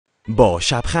با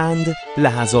شبخند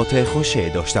لحظات خوشی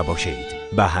داشته باشید.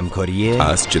 به همکاری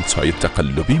از جنس‌های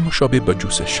تقلبی مشابه به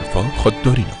جوس شفا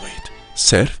خودداری نمایید.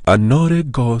 صرف انار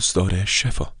گازدار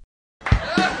شفا.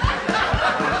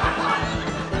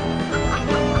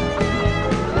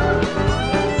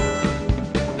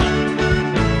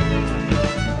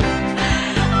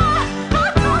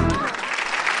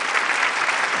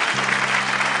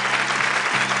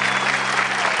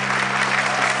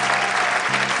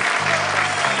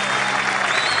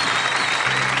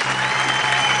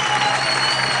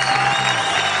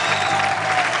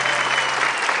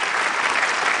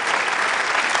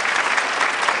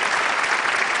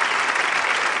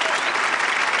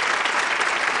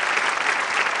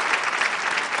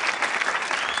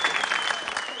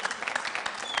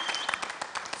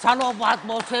 سلامت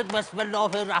باشید. بسم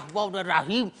الله الرحمن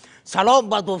الرحیم. سلام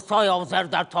به دوستای حاضر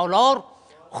در تالار.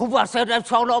 خوب هستید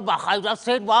انشاءالله، بخیر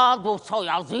هستید و دوستای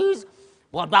عزیز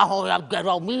و نهایت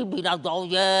گرامی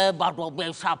بیننده‌های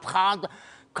برنامه شبخند،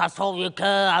 کسایی که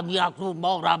همیکنون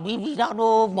ما را میبینن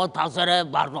و منتظر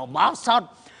برنامه هستن،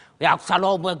 یک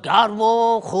سلام گرم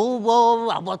و خوب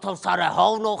و همانطور سر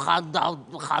حال و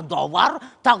خنداور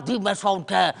تقدیمشان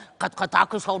که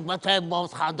قطقشان مثل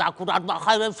ماز خنده کنند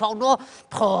بخیرشان. و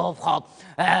خب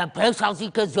پیش از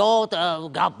این که زیاد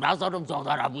گپ نزنم، زیاد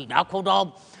روی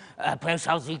نکنم، پیش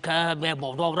از این که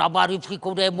مهمانان را معرفی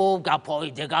کنیم و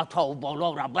گپ‌های دیگر تا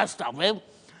بالا را بشنویم،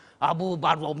 همون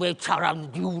برنامه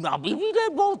چرندیون را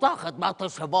می‌بینیم و در خدمت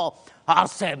شما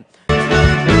هستیم.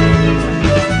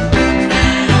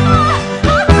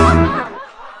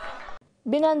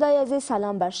 بیننده‌های عزیز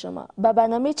سلام بر شما. به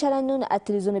برنامه چرندون از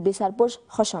تلویزیون بی سرپوش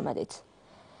خوش آمدید.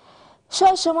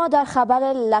 شاید شما در خبر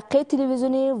لقه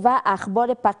تلویزیونی و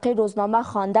اخبار پقی روزنامه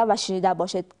خوانده و شنیده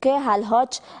باشید که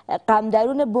الحاج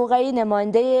قمدرون بوغی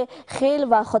نماینده خیل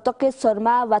و خطق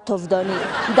سرمه و تفدانی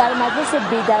در مجلس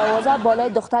بی‌دروازه بالای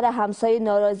دختر همسایه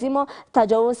ناراضی ما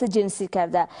تجاوز جنسی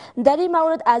کرده. در این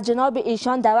مورد از جناب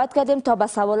ایشان دعوت کردیم تا به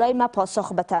سوالای ما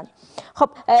پاسخ بدن. خب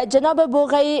جناب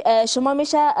بوغی، شما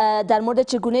میشه در مورد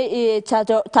چگونه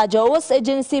تجاوز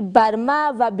جنسی بر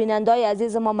ما و بیننده‌های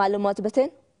عزیز ما معلومات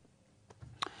بتین؟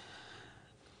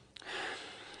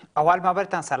 اول ما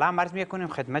برتان سلام عرض میکنیم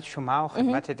خدمت شما و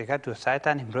خدمت دیگر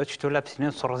دوستایتان. امروز چطور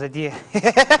لبسینین سروزه دیه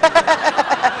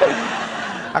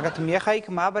اگر تو میخوایی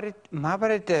که ما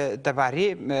برد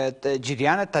درباره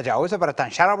جریان تجاوز براتان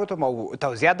شرح بتم و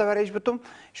توضیحات دربارهش بتم،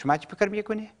 شما چی فکر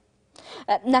میکنی؟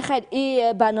 نه خیر،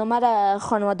 این برنامه را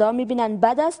خانواده ها میبینن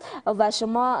بد است و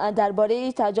شما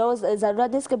درباره تجاوز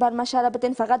ضرورت نیست که بر ما شرح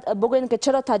بدین، فقط بگوین که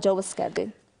چرا تجاوز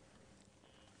کردین.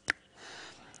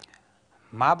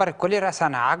 ما برای کلی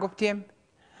رسانه ها گفتیم،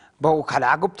 با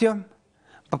وکلا گفتیم،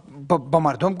 با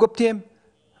مردم گفتیم.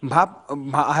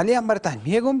 ما حالی هم براتان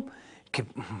میگم که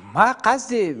ما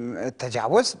قصد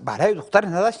تجاوز برای دختر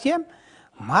نداشتیم.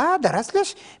 ما در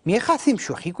اصلش میخواستیم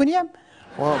شوخی کنیم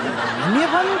و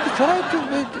میفهمیم که چرا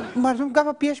مردم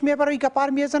گفت پیش میبره گپار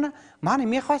میزنه. ما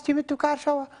نمیخواستیم تو کار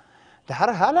شوه. در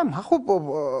هر حال ما خوب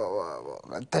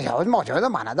تجاوز ماجرا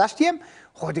ما نداشتیم.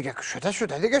 خود دیگه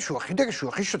شده دیگه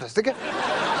شوخی شده دیگه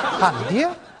فهمیدی؟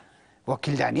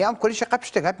 وکیلدانی هم کلیش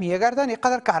قبش گپ میگردن،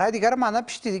 اینقدر کارهای دیگر ما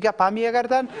پیش دیگه پا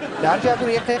میگردن. در جا اگر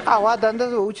یک قهوه دنده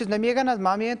و او چیز نمیگن از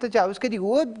ما میگن تجاوز کردی.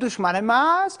 او دشمن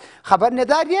ماست، خبر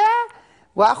نداریه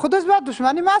و خودش بعد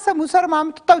دشمنی ماست. موسر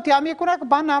ما توتیا میکنه که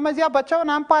با نامزیا بچه و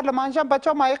نام پارلمانشان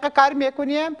بچه ما یک کار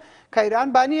میکنیم که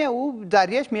ایران بانی او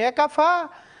داریش میکفه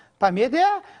فهمیده؟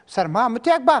 سر ما هم تو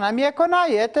یک بانه میکنه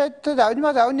یه تو داودی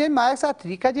ما داودی ما یک ساعت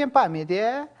طریقه دیم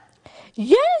فهمیده؟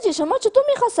 یعنی شما چطور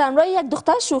میخواستن روی یک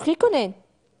دختر شوخی کنین؟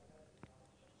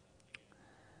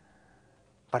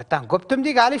 برتان گفتم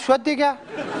دیگه حالی شد دیگه.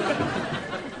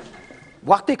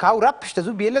 وقتی که او رب پشت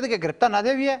زو بیله دیگه گرفته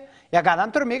ندویه. یک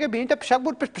آدم تو رو میگه بینی تا پشک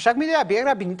بود پشک میده بیگ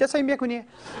را بینی تا سایی میکنی.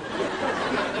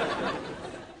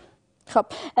 خب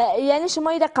یعنی شما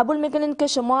این را قبول میکنین که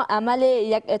شما عمل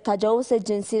یک تجاوز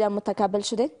جنسی را مرتکب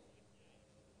شدین؟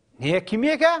 نه کی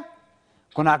میگه؟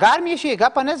 گناهگار میشی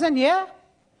گپ نزنیه.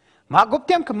 ما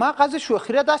گفتیم که ما قصد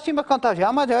شوخی را داشتیم بکن تا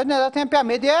جا ما جواد نداشتیم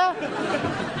پیامیده.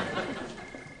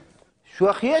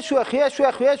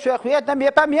 شوخیه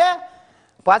نمیپامیه.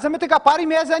 بازم تو گپاری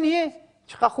میزنی.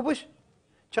 چقدر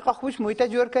خوبش محیط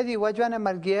جور کردی و جوان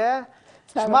مرگیه.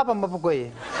 شما با ما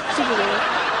بگویی. چی بگویی؟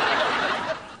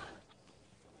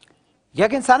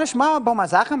 یک انسان شما با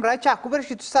مزاقم رای چاقو برش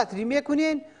تو ساتری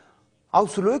میکنین او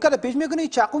سلوی کلا پیش میکنی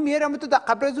چاقو میرم تو در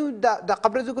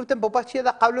قبرزو گفتم بابا چیه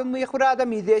در قبل میخوره در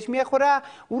میدهش میخوره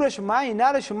او را شما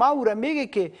اینا را شما او را میگه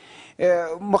که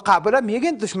مقابله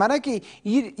میگن دشمنه که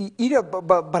ای را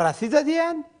برسی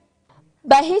زدین.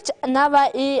 به هیچ نوع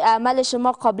این عمل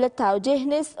شما قابل توجیه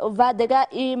نیست و دیگه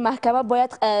این محکمه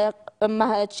باید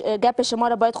گپ شما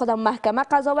را باید خودم محکمه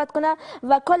قضاوت کنه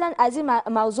و کلا از این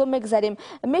موضوع میگذریم.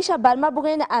 میشه بر ما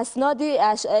بگوین اسنادی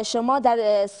شما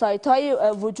در سایت های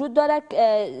وجود داره،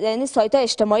 یعنی سایت های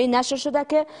اجتماعی نشر شده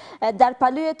که در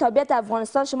پلوی تابعیت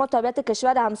افغانستان شما تابعیت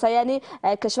کشور همسایه، یعنی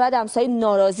کشور همسایه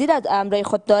ناراضی را همراه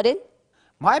خود دارین؟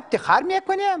 ما افتخار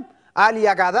میکنیم علی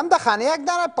یک آدم در خانه یک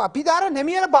داره پاپی داره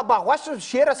نمیاره با باغوش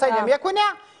شیر سعی نمیکنه،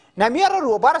 نمیاره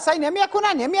روبار سعی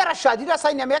نمیکنه، نمیاره شادی را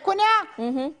سعی نمیکنه.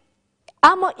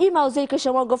 اما این موضوعی که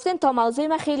شما گفتین تا موضوع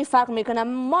ما خیلی فرق میکنه.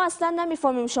 ما اصلا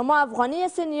نمیفهمیم شما افغانی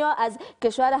هستین یا از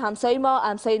کشور همسایه ما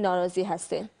همسایه ناراضی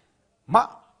هستین.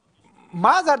 ما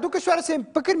از دو کشور هستیم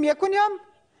فکر میکنیم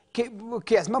که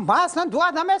ما اصلا دو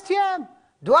آدم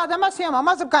هستیم، هم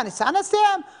از افغانستان هستیم،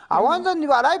 اوان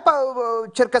نیوالای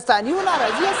چرکستانی و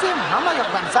ناراضی هستیم، هم از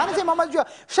افغانستان هستیم، هم از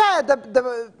شاید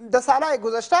در سالهای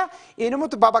گذشته اینمو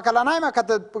تو بابا کلانای ما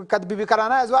کد بیبی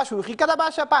کلانای از واش شوخی کرده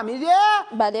باشه فهمیدی؟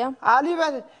 بله. علی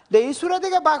در این صورت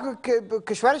دیگه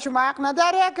کشور شما حق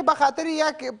نداره که به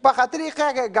خاطر یک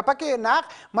گپک نق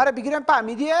ما را بگیرن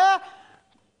فهمیدی؟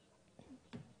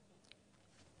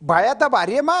 باید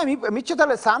درباره ما می چه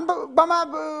لسان با ما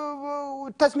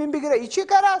تصمیم بگیره ای چی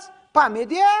کار است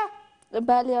فهمیدی؟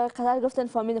 بله قدر گفتن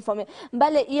فهمید.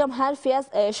 بله این هم حرفی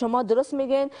است، شما درست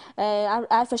میگین،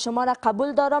 حرف شما را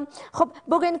قبول دارم. خب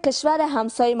بگین کشور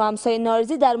همسایه ما همسایه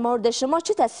ناراضی در مورد شما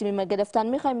چه تصمیم گرفتن؟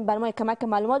 میخوایم بر ما کمک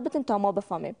معلومات بدین تا ما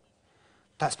بفهمیم.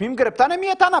 تصمیم گرفتن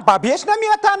نمیتونه، بابیش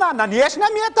نمیتونه، ننیش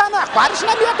نمیتونه، خوارش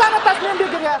نمیتونه تصمیم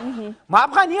بگیره. ما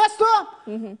افغانی هستم،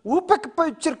 او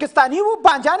چرکستانی و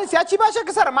بانجان سیاسی باشه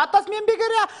که سر ما تصمیم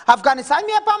بگیره. افغانستان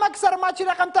میفهمه که سر ما چی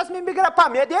رقم تصمیم بگیره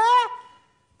فهمیده؟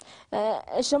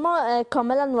 شما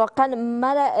کاملا واقعا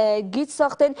مرا گیج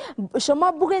ساختین.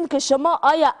 شما بگین که شما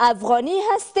آیا افغانی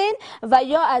هستین و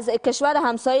یا از کشور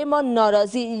همسایه ما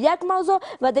ناراضی، یک موضوع،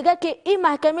 و دیگه که این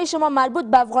محکمه شما مربوط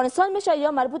به افغانستان میشه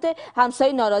یا مربوط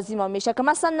همسایه ناراضی ما میشه که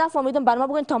مثلا نفهمیدم، بر ما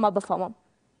بگین تا ما بفهمم.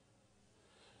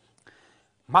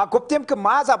 ما گفتیم که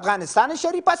ما از افغانستان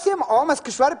شریف هستیم، اوم از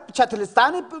کشور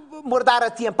چتلستان مردار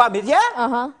هستیم فهمیدی؟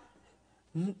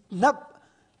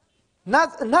 نه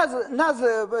از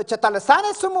چتلستان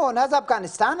هستم و نه از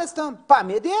افغانستان هستم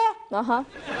فهمیدی؟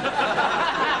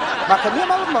 محکمه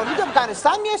مربوط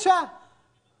افغانستان میشه،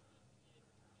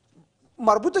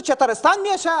 مربوط چتلستان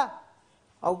میشه،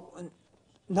 او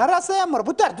نرسه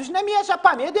مربوط اردوش نمیشه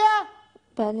فهمیدی؟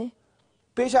 بله.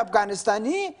 پیش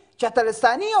افغانستانی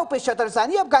چتلستانی و پیش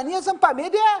چتلستانی افغانی هستم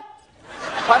فهمیدی؟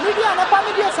 فهمیدی یا نه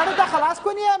فهمیدی؟ سرت خلاص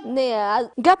کنیم؟ نه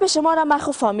گپ شما را من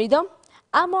خوب فهمیدم،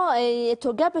 اما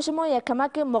تو گپ شما یک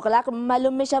کمک مغلق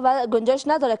معلوم میشه و گنجایش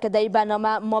نداره که در این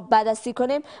برنامه ما بررسی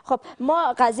کنیم. خب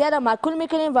ما قضیه را معقول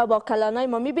میکنیم و با کلانای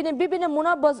ما ببینیم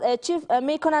اونا باز چی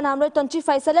میکنن، همراهتان چی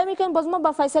فیصله میکنن، باز ما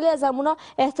با فیصله از اونا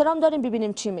احترام داریم،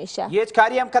 ببینیم چی میشه. هیچ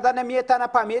کاری هم کده نمیتونه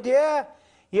فهمیدی؟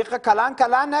 یک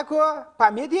کلان نکو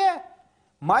فهمیدی؟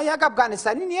 ما یک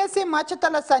افغانستانی نیستیم، ما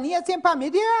چتلستانی هستیم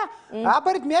فهمیدی؟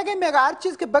 برات میگه هر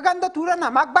چیز که بگنده تو را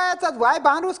نمک باید زد، وای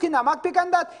بان روز که نمک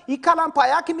بگندد این کلام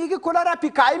پایا که میگه کلا را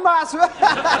پیکای ماست.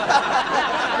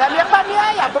 نمیفهمی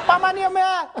یا بفهمانیم؟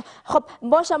 خب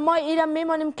باشه ما ایران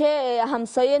میمانیم که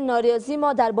همسایه ناراضی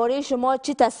ما درباره شما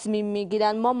چی تصمیم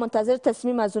میگیرن، ما منتظر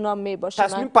تصمیم از اونا میباشیم.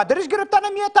 تصمیم پدرش گرفتن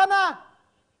نمیتونه.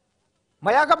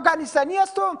 ما یک افغانستانی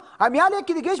هستم، همیالی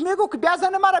که دیگهش میگو که بیا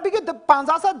زن ما را بگه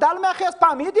 15 ساعت دال میخیست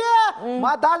فهمیدی؟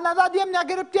 ما دال ندادیم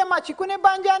نگرفتیم، ما چی کنیم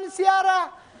بانجان سیاره؟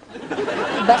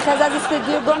 بخز از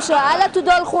استودیو گم شو، حالا تو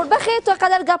دال خورد بخی تو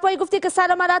قدر گپایی گفتی که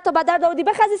سر ما را تا به درد آوردی،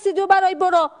 بخز استودیو برای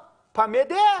برو.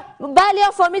 فهمیدی؟ بله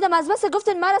فهمیدم، از بس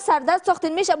گفتین مرا سردرد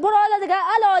ساختین میشه، برو حالا دیگه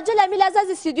حالا عاجل امیل از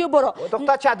استودیو برو.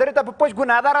 دختر چادرت بپوش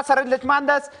گناه داره سر لطمند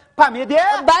است فهمیدی؟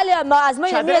 بله ما از ما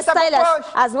یه استایل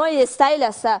است، از ما یه استایل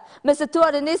است، مثل تو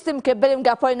آره نیستیم که بریم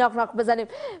گپای ناق بزنیم.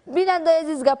 بیننده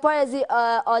عزیز گپای از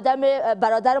آدم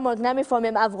برادر ما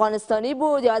نمیفهمیم افغانستانی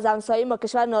بود یا از همسایه ما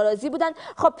کشور ناراضی بودن.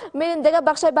 خب میرین دیگه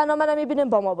بخشای برنامه رو میبینیم،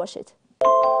 با ما باشید.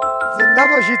 زنده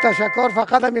باشید. تشکر.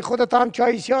 فقط همی خودت هم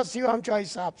چای سیاسی و هم چای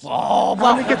سبز.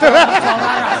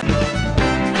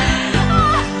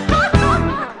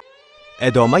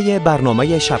 ادامه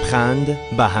برنامه شبخند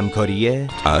به همکاری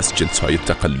از جنس‌های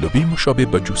تقلبی مشابه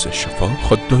به جوس شفا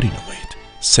خودداری نمایید.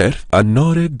 صرف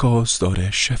انار گازدار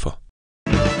شفا.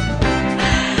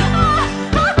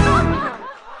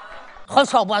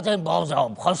 خوش آمدین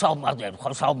بازم، خوش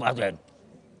آمدین.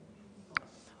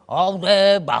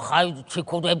 آره بخیر چی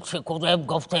کنیم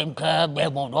گفتیم که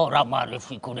میمونا را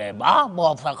معرفی کنیم.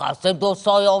 موافق هستیم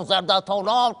دوستای آزرده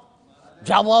تالار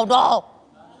جوانا؟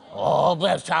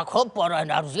 به شک خوب پر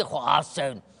انرژی خو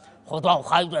هستین. خدا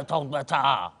خیرتان بده.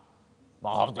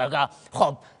 دیگه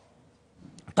خب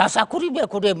تشکری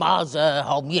میکنیم از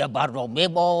حامی برنامه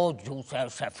ما جوس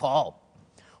شفا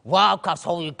و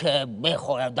کسایی که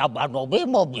میخواهند در برنامه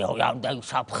ما بیایند در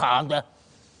شبخند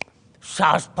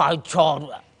 654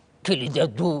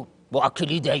 کلید 2 با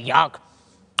کلید 1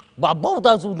 و بعد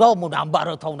از اونامونم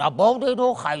براتون بادین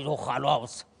و خیر و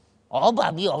خلاص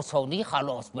به می آسانی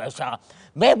خلاص بشه.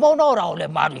 مهمانا را حال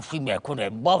معرفی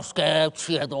میکنیم. باش که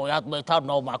چی هدایت میتر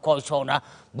نامکایشانه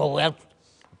باید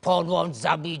پالوان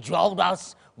ذبیح جان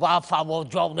است و فواد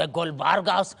جان گلبرگ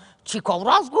است. چی کار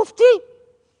است گفتی؟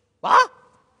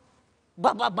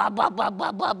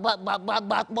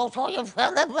 بدماشای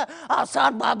فیلم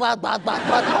اصلا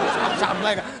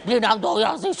بدماشای بیننده‌های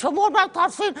عزیز شما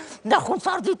نترسین، نخون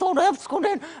سردیتون حفظ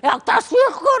کنین، یک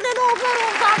تصویق کنین و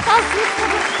برون در تصویق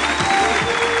کنین.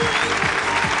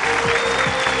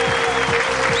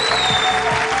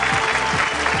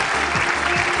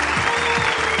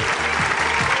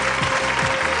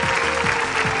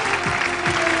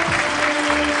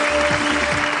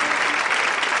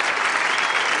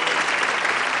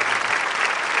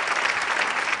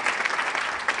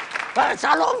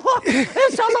 سلام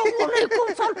علیکم.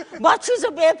 ما چیز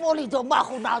بپولیدم ما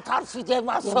خود نترسیدم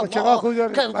از شما.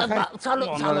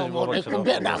 سلام علیکم.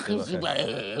 بنخیزی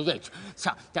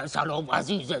سلام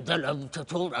عزیز دلم،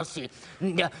 چطور هستی؟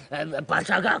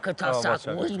 بچگه که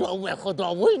تصدقوی نام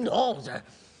خداوی نازه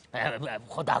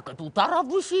خدا که تو طرف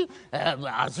بشی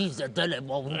عزیز دل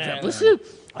ما اونجا بشی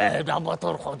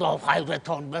نماتور خدا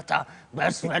خیرتان بده.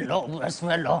 بسم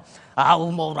الله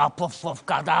او مورا پف پف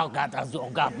کده از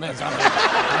یوگم میزنه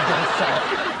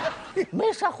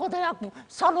میشه خدا یک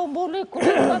سلام علیکم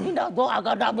ببینه دو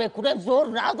اگر نمیکنه زور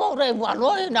نداره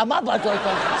ولای نمه بجای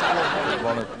کن.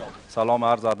 سلام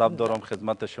عرض ادب دارم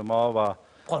خدمت شما و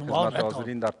خدمت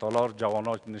حاضرین در تالار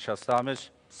جوانان نشسته همش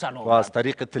و از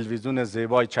طریق تلویزیون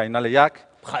زیبای چینل 1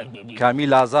 که همین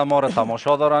لحظه ما را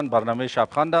تماشا دارن برنامه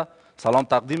شبخنده سلام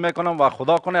تقدیم میکنم و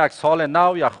خدا کنه یک سال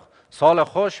نو، یک سال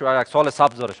خوش و یک سال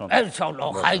سبز دارشون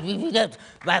انشالله. خیلی ببینید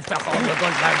و افتخار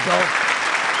گلبرگ.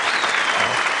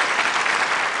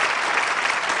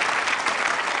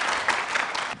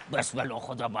 بسم الله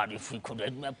خدا معرفی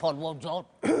کنید پالوان جان.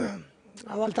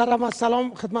 اولتر هم از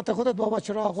سلام خدمت خودت بابا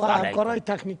چراغ و همکارای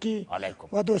تکنیکی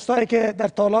و دوستایی که در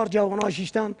تالار جوانان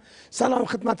شیشتن. سلام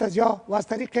خدمت از یا و از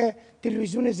طریق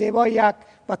تلویزیون زیبای 1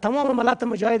 و تمام ملت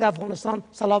مجاهد افغانستان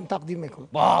سلام تقدیم میکنم.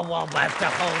 بابا با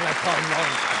افتخار پالوان.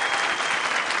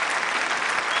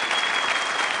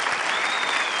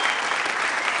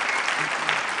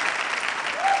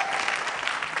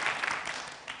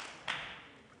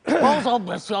 بازم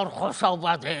بسیار خوش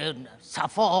آمدین،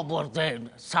 صفا آوردین،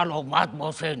 سلامت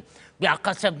باشین. یک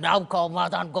قسم نو که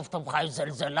آمدن گفتم خیلی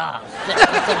زلزله است،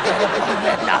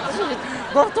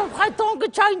 گفتم خیلی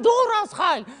تانگ چند دور است.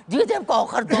 خیلی دیدم که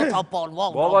آخر دو تا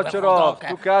پالوان. بابا چرا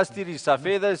تو که هستی ری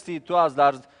سفید هستی، تو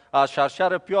از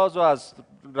شرشر پیاز و از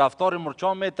رفتار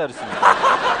مرچان میترسی.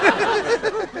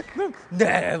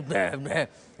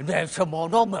 نه شما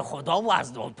نام خدا و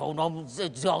از نام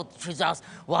زیاد چیز است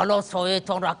و حالا سایه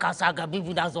تان را کس اگر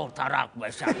ببینه زور ترق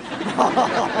بشه.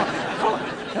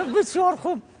 بسیار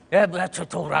خوب.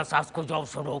 چطور است؟ از کجا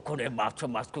شروع کنیم؟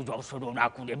 بچم از کجا شروع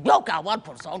نکنیم؟ یا که اول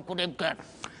پرسان کنیم که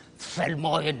فیلم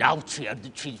های نو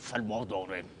چی فیلم ها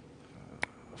داریم؟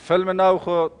 فیلم نو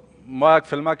خود ما یک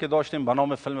فیلم که داشتیم به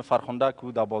نام فیلم فرخنده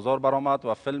که در بازار برآمد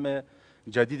و فیلم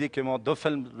جدیدی که ما دو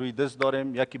فیلم روی دست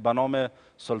داریم، یکی به نام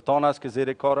سلطان است که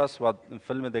زیر کار است و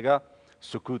فیلم دیگه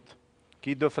سکوت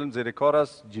که دو فیلم زیر کار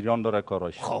است، جریان داره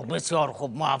کاراش. خب بسیار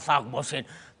خوب، موفق باشین.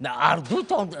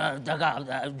 اردوتون دیگه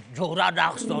جوره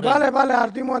نقش داریم؟ بله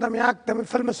اردوی ما دم یک دم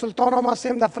فیلم سلطان هم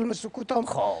هستیم، در فیلم سکوت هم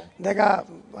دیگه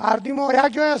اردوی ما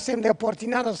یک جای هستیم دیگه پارتی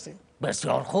نداریم.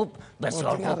 بسیار خوب.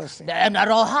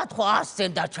 راحت خو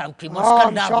هستین در چوکی مسکن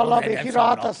ندارین؟ انشالله بخی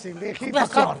راحت هستیم.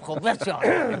 بسیار خوب.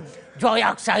 جای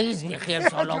یک سعیز بخی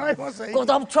انشالله.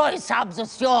 کدام چای سبز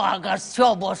سیاه اگر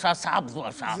سیاه باشه سبز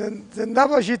باشه. زنده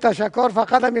باشی. تشکر.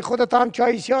 فقط همی خودت هم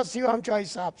چای سیاه سی و هم چای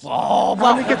سبز.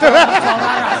 همین که تو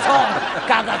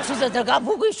که اگر چیز دیگه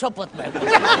بگوی شپت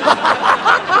میکنی.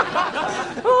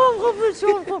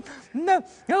 بسیار خوب.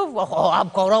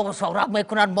 همکارا مشاورت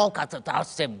میکنن ما کتت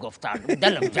هستیم گفتن.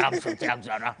 دلم جمع شد یک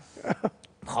ذره.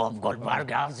 خب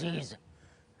گلبرگ عزیز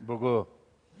بگو.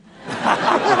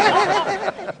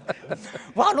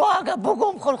 ولو اگه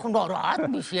بگم خلق ناراحت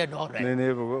میشه ناره.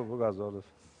 نه بگو از آدف.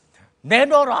 نه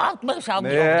ناراحت میشم.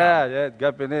 نه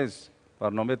گپی نیست.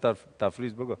 برنامه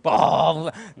تفریز بگو.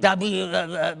 دمی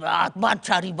حتما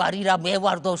چری بری را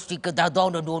میور داشتی که در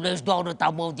دان نولش دان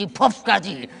تمادی پف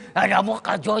کردی. همه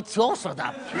جای سیاه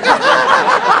شدم.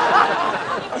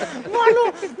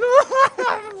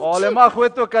 حال ما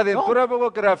خودت تو کردین تو را بگو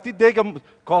که رفتی دیگه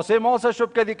کاسه ماسه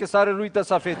شب کردی که سر روی تا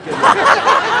سفید کردی.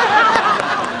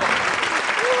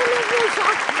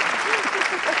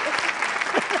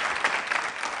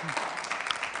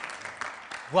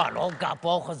 والا گپ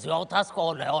ها زیاد هست که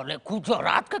حاله کجا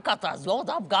رد که کتا زیاد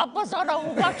هم گپ بزنه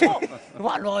اون بچه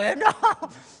والا اینا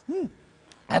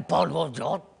پالوان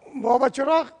جان بابا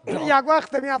چراغ یک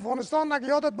وقت می افغانستان اگه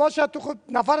یادت باشه تو خود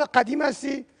نفر قدیم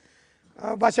هستی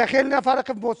بچه خیلی نفر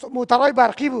موترهای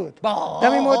برقی بود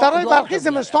دمی موترهای برقی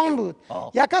زمستان بود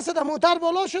یک کس در موتر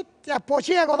بالا شد یک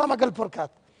پاچه یک آدم گل پر کرد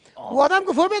و آدم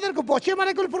گفت بیدر که پاچه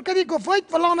من گل پر کردی گفت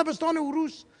فلان بستان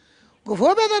عروس گفت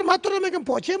بیدر من تو رو میگم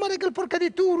پاچه من گل پر کردی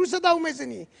تو عروس دو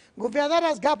میزنی گفت بیدر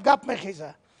از گپ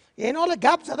میخیزه این حال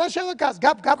گپ زده شده که از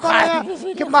گپ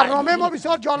برای که برنامه ما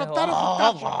بسیار جالبتر و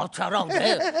خوبتر شد چرا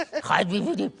خیلی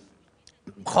ببینیم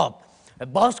خب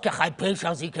باز که خیلی پیش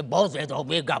از این که باز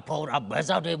ادامه گپ ها را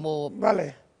بزنیم و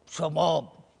بله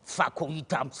شما فکوی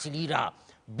تمثیلی را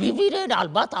ببینین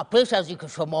البته پیش از این که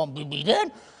شما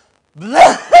ببینین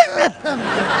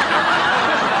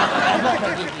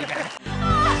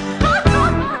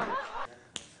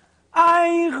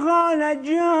ای خاله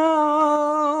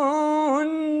جان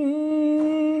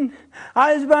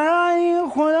از برای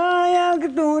خدا یک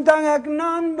دوتا یک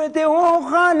نان بده و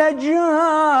خاله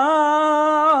جان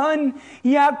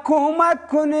یک کمک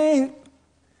کنه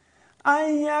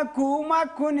ای یک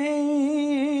کمک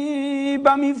کنه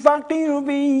به می فقیر و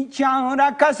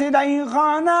بیچاره کسی در این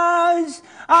خانه است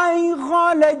ای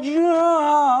خاله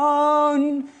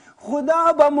جان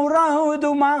خدا به مراد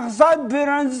و مقصد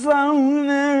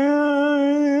برسونه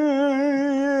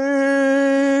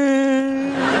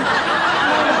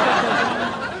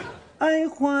ای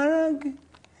خوارک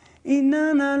این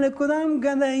نال کدام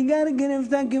گدایگر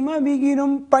گرفته که ما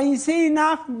بگیرم پیسه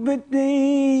نقد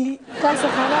بده کس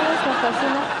خانه نیست و پیسه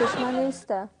نقد دشمن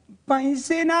نیست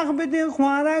پیسه نقد بده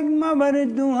خوارک ما بر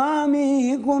دعا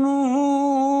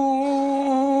میکنم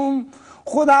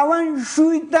خداوند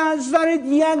شوید سرت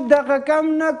یک دقیقه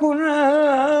کم نکنه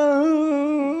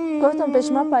گفتم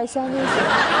پیش من پیسه نیست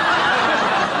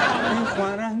ای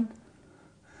خوارک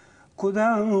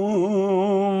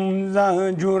کدام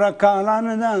جوره کالا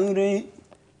نداره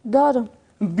دارم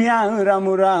بیارم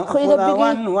و را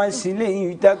خداوند وسیله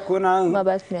ایتا کنم ما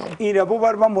بس میارم ایره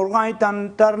ببر با مرغای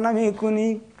تر نمی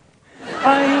کنی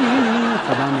ای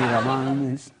خدا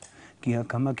میرمان است که یا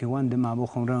کمک وند ما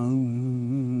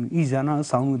بخورم ای زنا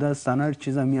سعود هستن هر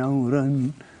چیز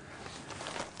میارن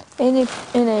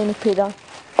این پیران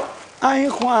ای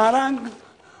خوارک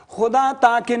خدا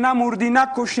تا که نمردی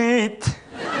نکشید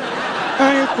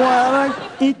ای خوارک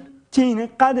این چین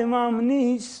قدم هم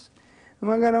نیست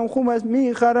مگرم خوب است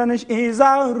میخرنش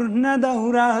ایزار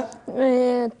نداره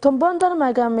تنبان دارم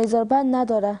اگر میزار بند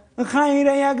نداره خیر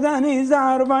یک دن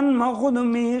ایزار بند ما خودم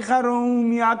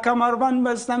میخرم یا کمر بند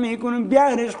بسته میکنم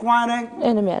بیارش خوارک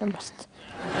اینو میارم بست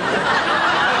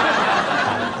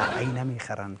ای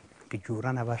نمیخرن که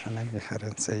جوره نباشه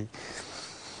نمیخرن سی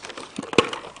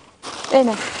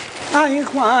اینه ای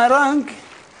خوارک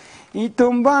این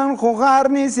تنبان خو غار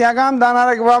نیست یکم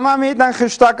دانه که با ما میتن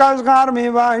خشتکاش غار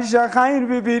میباشه خیر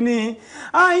ببینی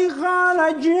ای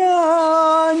خاله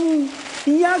جان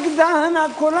یک دانه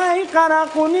کلای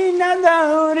قرقونی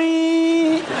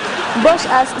نداری باش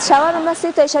از شوارم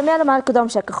نستی تا ایشه میارم هر کدام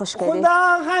شکل خوش کردی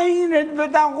خدا خیرت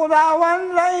بده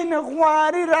خداوند این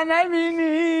خواری را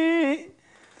نبینی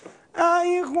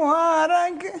ای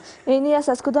خوارک اینی است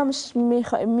از کدامش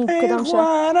ای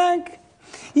خوارک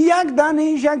یک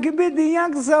دانیشه که بدی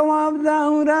یک ثواب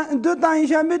دوره دو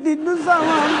دانیشه بدی دو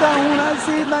ثواب دوره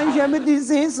سی دانیشه بدی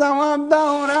سی ثواب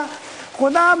دوره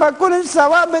خدا با کل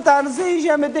ثواب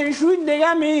ترسیشه بده شوی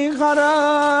دیگه میخوره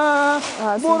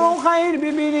برو خیر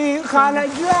ببینی خاله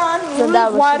جان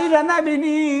خواری را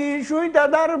نبینی شوی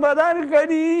در بدر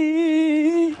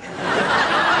کردی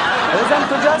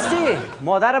بزن کجاستی؟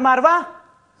 مادر مروه؟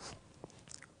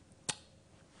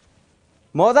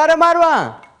 مادر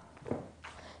مروه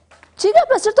چی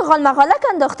گپ است تو خال مخالک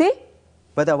انداختی؟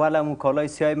 بده والا اون کالای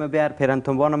سیاه ما بیار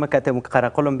پیرنتنبانم کته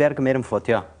قرقلم بیار که میرم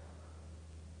فاتیا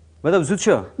بده زود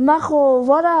شو ما خو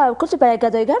واره کلش به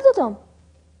گدایگر دادم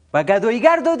با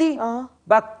گدایگر دادی؟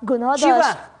 با گناه داشت چی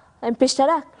وقت؟ این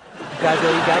پیشترک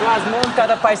گدایگرو از مون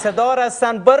که پیسه دار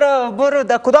هستن برو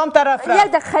در کدام طرف را؟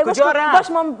 یک دقیقه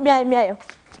باش ما میایم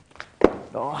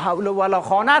لا حول ولا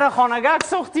خانه را خانگک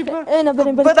ساختی اینو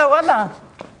بریم بده والا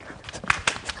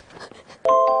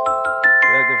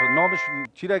نامش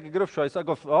چی را که گرفت شایسته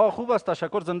گفت خوب است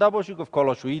تشکر زنده باشی گفت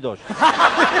کالاشویی داشت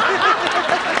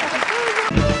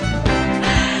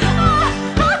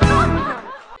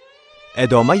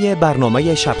ادامه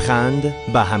برنامه شبخند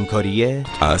به همکاری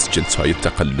از جنس‌های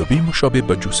تقلبی مشابه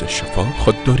به جوس شفا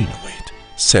خودداری نمایید.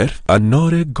 صرف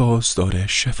انار گازدار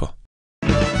شفا.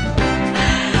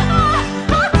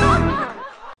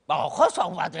 خوش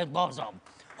آمدید بازم.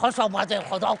 خوش آمدید.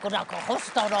 خدا کنه که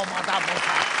خوشتان آمده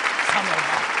باشه.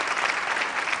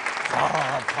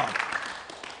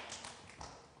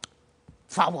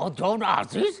 فواد جان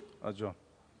عزیز. جان.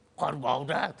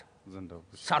 قربانت. زنده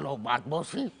باشی. سلامت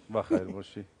باشی. بخیر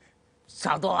باشی.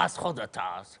 صدا از خودت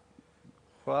است.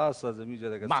 خواست از اینجا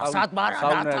دیگه. مقصد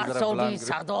مرا نترسونی.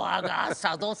 صدا اگه از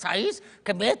صدا سعیست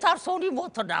که میترسونی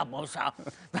موتو نباشه.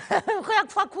 یک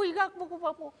فکویی یک بگو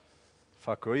بابا.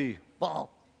 فکویی؟ با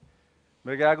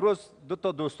میگه یک روز دو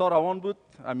تا دوستا روان بود.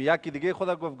 امی یکی دیگه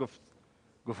خدا گفت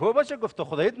هو باشه. گفت تو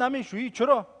خودت نمیشویی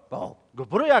چرا؟ گفت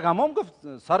برو یک حمام.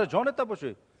 گفت سر جانت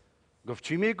باشه. گفت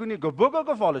چی میکنی؟ گفت بگو.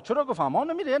 گفت حالا چرا؟ گفت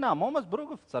حمام نمیره. نه حمام است. برو.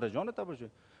 گفت سر جانت باشه.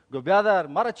 گفت بیادر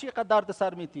مرا چی قدر درد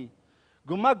سر میتی؟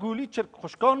 گفت من گولی چرک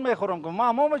خشکان میخورم. گفت من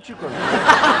حمام چی کنم؟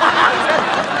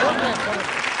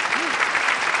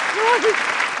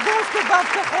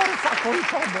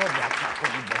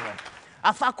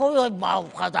 افکوی ما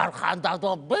قدر خنده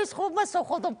دار بیست خوب مثل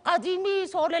خودم قدیمی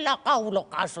سال لقاول و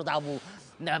قش شده بود.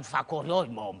 فکوی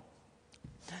ما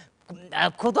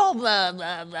کدام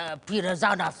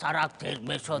پیرزن از سرک تیر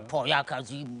میشد پایک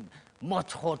از این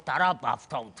مچ خورد طرف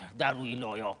افتاد در روی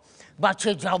لایا.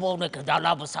 بچه جوانه که در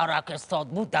لب سرک استاد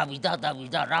بود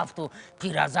دویده رفت و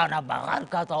پیرزن بغل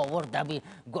کرد آورد دمی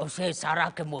گوشه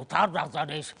سرک موتر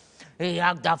رزنش. یک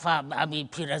دفعه همین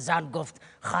پیرزن گفت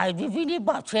خیلی ببینی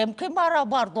بچه‌ام که مرا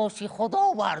برداشتی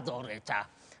خدا برداره تا.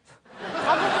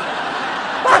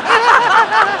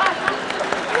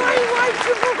 وای چی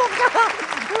بگم؟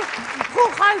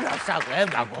 خب خیلی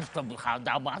رسته نگفتم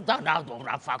بخنده منده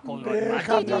ندارم فکوی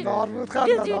خنده‌دار بود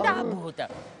دیدی نبود.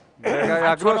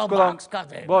 یک روز کدام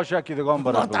باشه که دیگم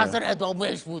برات بگم. منتظر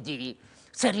ادامهش بودی.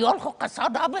 سریال خود قصه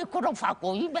نمیکنم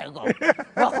فکویی بگم.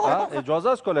 اجازه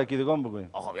است که یکی دیگم بگویم.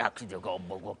 آقا یکی دیگم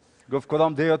بگم. گفت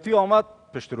کدام دیاتی آمد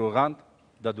پشت روغند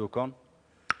در دکان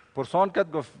پرسان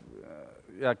کرد. گفت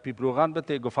یک پیپ روغن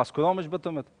بده. گفت از کدامش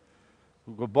بتمت؟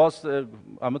 گفت باز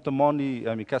امت مانی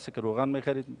امی کسی که روغن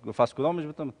میخرید. گفت از کدامش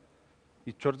بتمت؟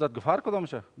 این چرت زد. گفت هر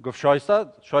کدامشه. گفت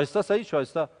شایسته صحیح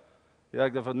شایسته.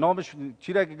 یک دفعه نامش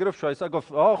چی را که گرفت شایسته.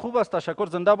 گفت آه خوب است تشکر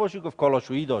زنده باشی. گفت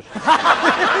کالاشویی داشت.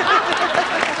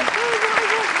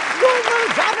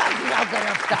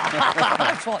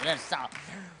 شایسته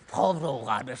خب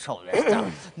روغن شایسته.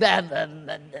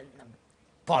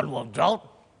 پالوان جان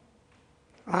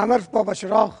عمر بابا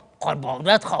چراغ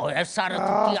قربانت خواهش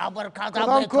سرتو کی عبر کدم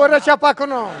کدام کوره چپا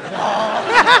کنم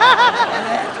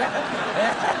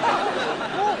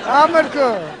عمر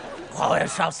کو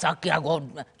خواهش است که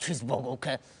یکون چیز بگو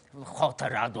که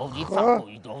خاطر داری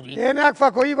فکویی داری. این یک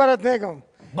فکویی برات میگم.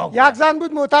 یک زن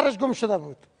بود موترش گم شده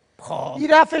بود.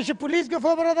 این رفتش پلیس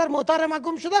گفت برادر موتر ما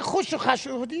گم شده. خوش و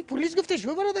خشودی پلیس گفتش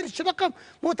برادر چه رقم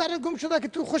موتر گم شده که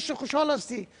تو خوش و خوشحال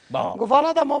هستی؟ گفت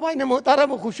حالا در مابین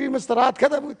موترم و خوشی استراحت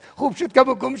کرده بود خوب شد که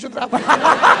گم شد رفت.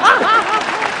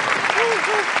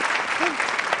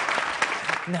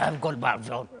 نه گلبرگ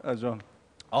جان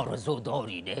آرزو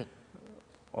داری نه؟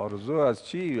 آرزو از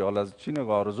چی؟ حالا از چی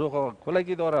نگاه آرزو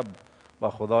کلگی داره با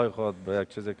خدای خود به یک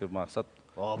چیزی که مقصد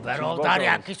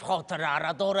برادر یکیش خاطره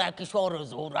را داره یکیش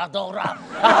آرزو را داره.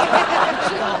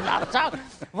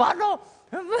 ولو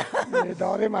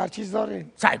داریم هر چیز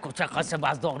داریم. سعی کن چه قسم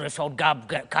از دارشان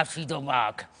گپ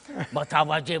کشیدم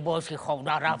متوجه باشی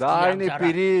خونه رفتی داینی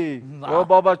پیری او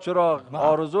بابا چرا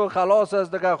آرزو خلاص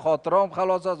است دیگه خاطرام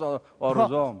خلاص است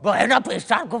آرزوام. با اینا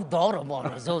پیشتر گفت دارم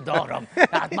آرزو دارم.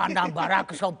 حتما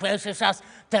نمبرکشان پیشش است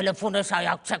تلفنش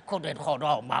یک چک کنین خانه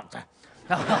آمده.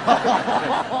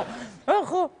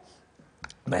 خوب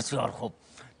بسیار خوب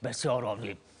بسیار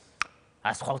عالی.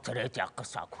 از خاطرت یک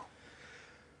قصه کن.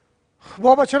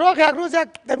 بابا چراغ یک روز یک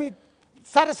دمی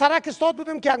سر سرک استاد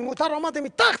بودم که یک موتر آمد دمی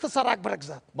تخت سرک برک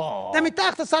زد. دمی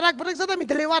تخت سرک برک زد دمی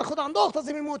دلیور خود انداخت از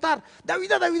این موتر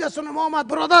دویده سونما آمد.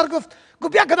 برادر گفت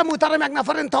بیا کدام موترم یک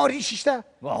نفر انتحاری شیشته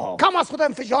کم از خود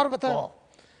انفجار بده.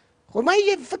 خب من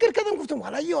یه فکر کردم گفتم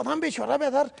حالا یه آدم بیچاره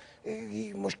بیادر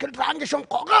مشکل رنگشون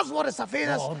کاغذ واره سفید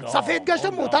است سفید گشته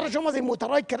موترشون از این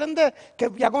موترهای کرنده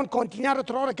که یگان کانتینر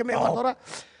تراره که میبر داره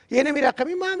یه نمی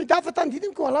رقمی. من همین دفعه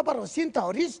دیدیم که حالا برای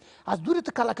انتحاریست از دور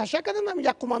کلکشه کردم. یک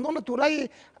قماندان طولای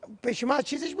پیش ما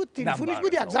چیزش بود تلفنش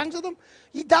بود یک زنگ زدم.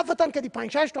 این دفعه که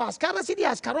 5-6 تا عسکر رسیدی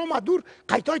عسکرا ما دور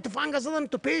قیتای تفنگ زدن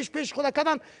تو پیش خود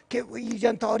کردن که این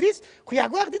انتحاریست. خب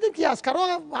یک وقت دیدم که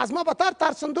عسکرا از ما بتر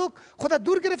ترسندوک خود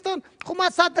دور گرفتن. خب ما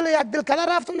صد دل یک دل کلا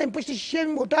رفتم این پشت شیشه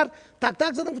موتر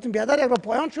تک زدم گفتم بیادر یک را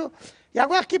پایان شو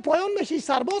یک وقت که پایان میشه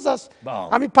سرباز است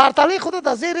همین پرتله خودت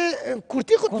از زیر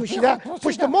کرتی خود پوشیده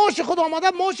پشت ماش خود آمده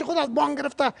ماش خود از بان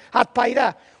گرفته حد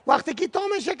پیره وقتی که تا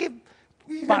میشه که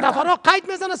نفرها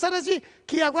قید میزنه سر ازی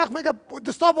که یک وقت میگه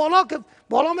دستا بالا که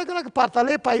بالا میکنه که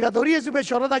پرتله پیرداری از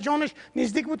بیچاره در جانش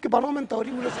نزدیک بود که به نام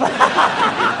انتحاری برسه.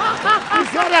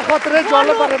 بسیار خاطره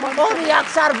جالب برای من. یک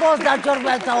سرباز در جرم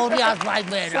انتحاری از بین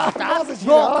میرفت.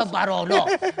 دو برالا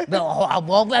به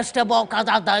هوا اشتباه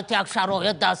کردن در یک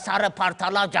شرایط در سر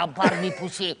پرتله جمپر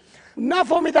میپوشی.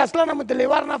 نفهمید اصلا هم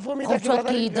دلیور نفهمید. خب شد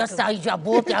که دست اینجا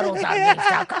بود یا رو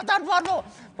زنگیشته کردن ولو.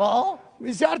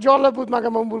 بسیار جالب بود مگه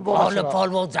من بود بابا چراغ.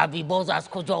 پالوان زبی باز از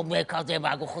کجا میکرده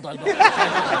مگه خدای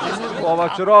بابا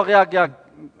چراغ یک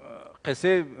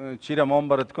قصه چی را ما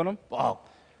برات کنم؟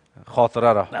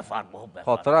 خاطره را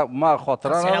خاطره ما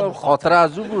خاطره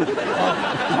از او بود.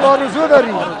 آرزو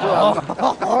داری؟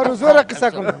 آرزو را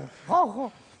قصه کنم.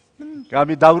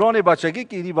 کمی دوران بچگی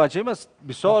که اینی بچه من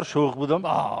بسیار شوق بودم.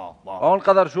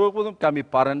 آنقدر شوق بودم کمی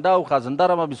پرنده و خزنده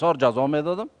را من بسیار جزا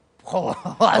میدادم.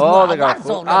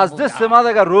 از دست من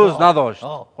دیگه روز نداشت.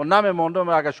 خب نمیموندم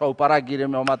اگه شاوپرک گیره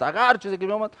می آمد اگه هر چیزی که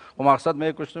می آمد خب مقصد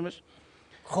میکشتمش.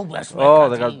 خوبش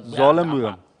میکردی. ظالم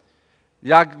بودم.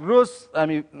 یک روز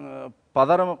امی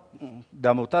پدرم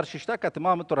در موتر شیشته که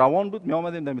ما هم تو روان بود می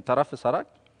آمدیم در طرف سرک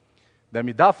در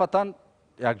می دفتن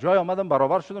یک جای آمدم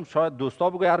برابر شدم شاید دوستا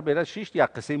بگوی هر بیره شیشت یک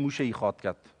قصه موشه ای خواد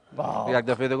کرد. یک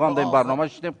دفعه دگان در این برنامه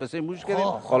شدیم قصه موش کردیم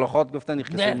حالا خواد گفتن این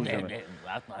قصه موشه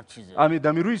امی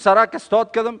دمی روی سرک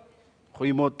استاد کردم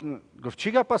خوی گفت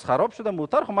چی گپ است خراب شده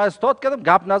موتر خب من استاد کردم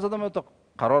گپ نزدم تو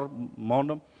قرار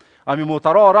ماندم امی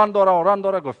موتر آران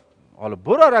داره گفت حالا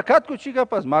برو حرکت کو چی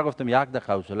گپ است ما گفتم یک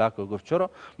دقیقه حوصله کو گفت چرا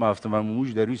ما گفتم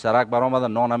موش در روی سرک برآمده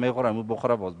نان میخوره امو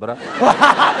بخوره باز بره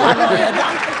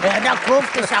نه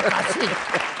گفت شکاسی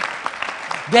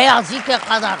بیازی که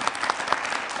قدر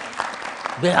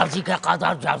بیازی که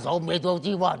قدر جزا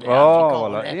میدادی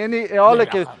والا یعنی حالا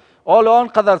که حالا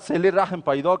آنقدر سیلی رحم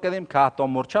پیدا کردیم که حتی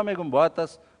مرچه میگم باید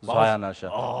است ضایع نشه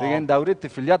دیگه این دوره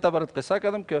طفولیت برات قصه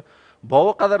کردم که با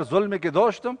او قدر ظلمی که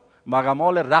داشتم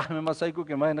مگمال رحم مسایی کو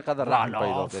که من اینقدر رحم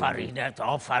پیدا کردم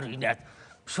آفرینت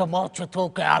شما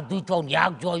چطور که اردویتون یک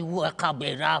جای او اقا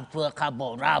بیرم تو اقا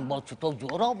بارم با چطور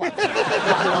جور آمد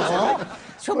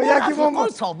شما رفیقای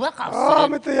سابق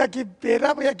هستید تو یکی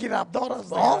بیرم و یکی ربدار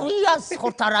هست از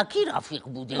خورترکی رفیق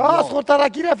بودیم از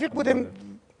خورترکی رفیق بودیم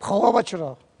بابا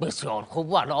چرا بسیار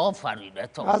خوب ولی آفرینه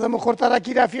تو از همون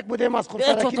خورترکی رفیق بودیم از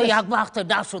خورترکی تو یک وقت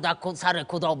نشده سر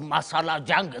کدام مسئله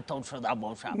جنگتون شده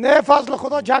باشه نه فضل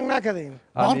خدا جنگ نکردیم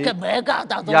من که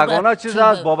بگرد یگانه چیز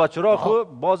هست بابا چرا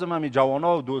خوب بازم همی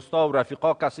جوانا و دوستا و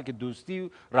رفیقا کسی که دوستی و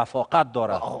رفاقت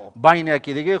داره بین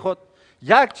یکی دیگه خود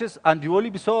یک چیز اندیوالی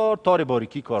بسیار تار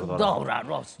باریکی کار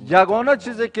داره یگانه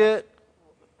چیزی که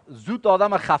زود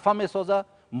آدم خفه میسازه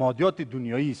مادیات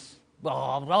دنیایی است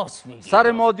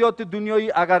سر مادیات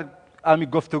دنیایی اگر امی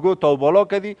گفتگو تا بالا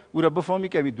کردی او را بفهمی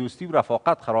که امی دوستی و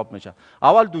رفاقت خراب میشه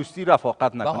اول دوستی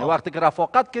رفاقت نکنی وقتی که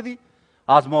رفاقت کردی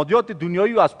از مادیات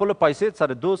دنیایی و از پول پیسه سر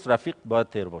دوست رفیق باید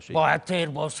تیر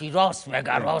باشی راست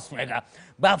میگه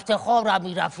به افتخار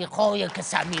امی رفیقایی که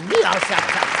صمیمی هستند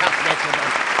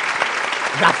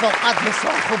رفاقت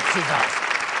بسیار خوب چیز است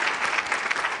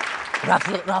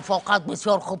رفاقت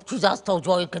بسیار خوب چیز است تا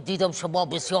جایی که دیدم شما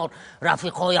بسیار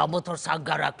رفیقای همونطور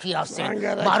سنگرکی هستین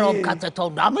برام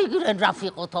کتتون نمیگیرین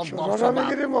رفیقتون باشه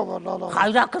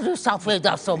خیره که ری سفید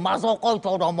است و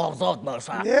مذاقایتون آمازاد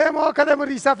باشه نه ما کدام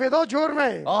ری سفیدا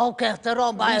جرمه که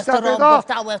احترام به احترام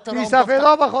گفته و احترام ری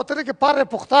سفیدا به خاطر که پر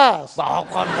پخته است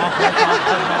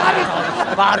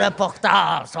پر پخته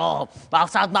است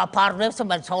مقصد من پر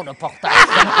نیستم انسان پخته است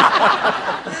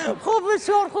خوب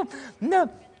بسیار خوب نه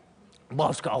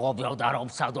باز که آقا بیا درام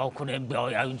صدا کنیم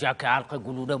بیای اینجا که حلق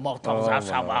گلوله ما تازه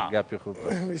شما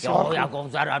یا یک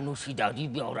آمزر نوشیدنی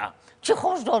بیاره چی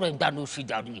خوش داریم در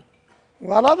نوشیدنی؟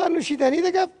 والا در نوشیدنی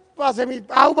دیگه از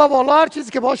او با بالا هر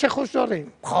چیزی که باشه خوش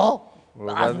داریم خب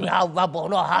از او با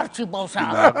بالا هر چی باشه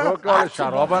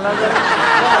شراب نداره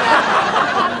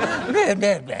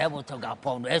نه همون تو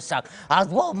گپا نیست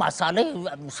از با مسئله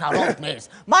شراب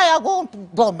نیست من یکون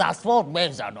دو نسوار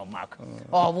میزنم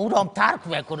اونم ترک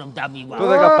میکنم دمی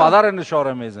تو دیگه پدر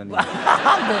نشاره میزنی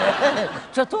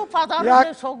چطور پدر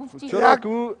نشاره گفتی؟ چرا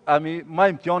که ما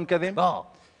امتحان کردیم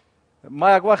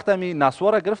ما یک وقت امی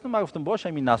نسوار گرفتم ما گفتم باشه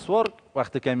امی نسوار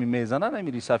وقتی که امی میزنن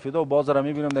امی ری سفیدا و باز را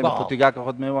میبینم دمی قطیگک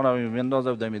خود میمانم امی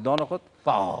میندازه و دمی دان خود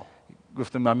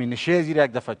گفتم امی نشه زیر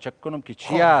یک دفعه چک کنم که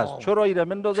چی است چرا ایره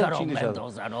میندازم چی نشه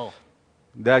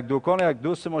در یک دکان یک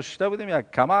دوست ما شیشته بودیم یک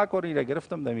کمک و ایره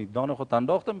گرفتم دمی دان خود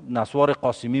انداختم نسوار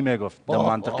قاسمی میگفت در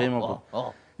منطقه ما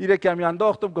گفت ایره که امی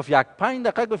انداختم گفت یک 5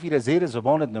 دقیقه گفت ایره زیر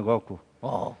زبانت نگاه کو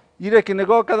ایره که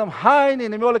نگاه کردم هاین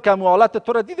نمیاله که حالت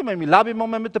تو را دیدم می لب ما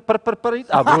مت پر پر پرید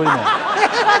ابروی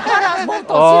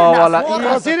ما والا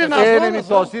این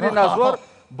تاثیر نسوار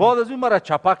بعد از اون مرا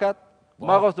چپا کرد.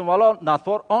 ما گفتم والا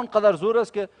نسوار آنقدر زور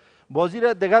است که بازی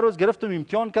را دیگر روز گرفتم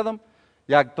امتحان کردم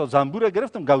یک تا زنبور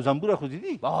گرفتم گو زنبور خود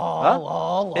دیدی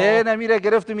این میره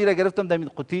گرفتم در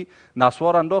قوطی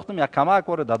نسوار انداختم یک کمک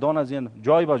وارد دادان از این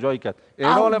جای با جای کرد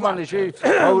اینال من نشه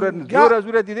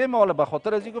زور دیدم حالا به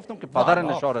خاطر از این گفتم که پدر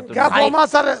نشارت گپ ما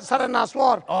سر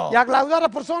نسوار یک لوده را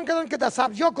پرسون کردن که در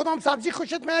سبزی ها کدام سبزی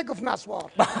خوشت میاد گفت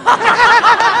نسوار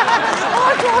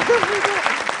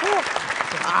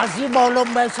از این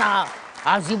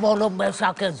معلوم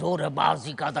بشه که زور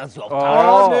بازی کد از یافته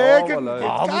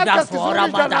آمون نسوارم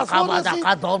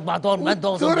مدقه دان بدان من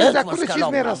دازم نیست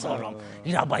مشکلام ندارم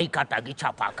اینا با این کتگی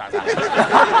چپا کردم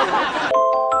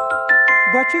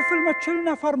بچه فیلم 40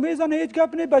 نفر میزنه هیچ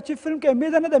گپ نیست بچه فیلم که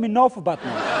میزنه دمی ناف و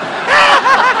بطنه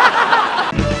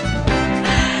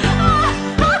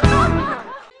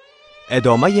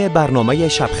ادامه برنامه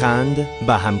شبخند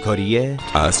به همکاری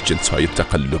از جنس‌های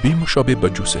تقلبی مشابه به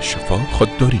جوس شفا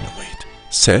خودداری نمایید.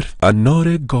 صرف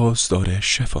انار گازدار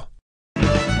شفا.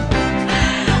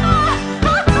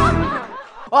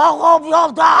 آقا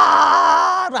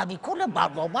بیادر و کل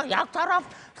برنامه یک طرف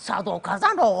صدا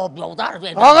کردن آقا بیادر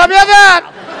آقا بیادر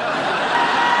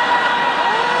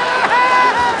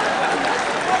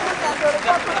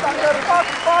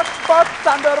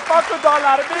تندر پاک و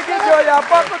دلار بگی جویا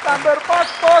پاک و تندر پاک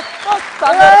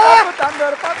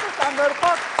تندر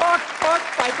پاک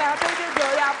پیدا بگی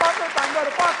جویا پاک و تندر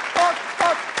پاک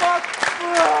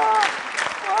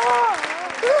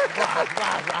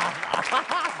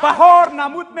بهار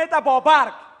نمود میده با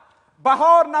برگ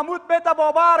بهار نمود میده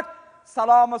با برگ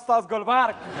سلام استاد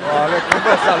گلبرگ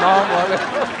علیکم سلام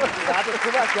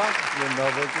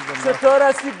چطور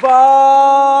هستی بابی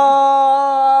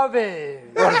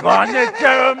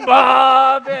قربانتم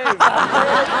بابی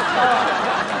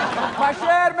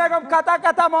شعر میگم کتا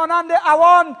کتا مانند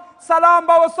اوان سلام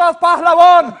با استاد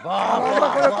پهلوان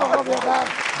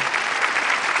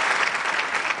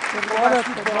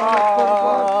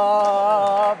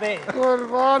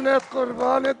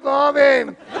قربانت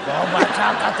بابیم بابا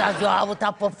چقدر از یاو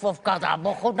تا پف کردم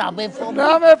با خود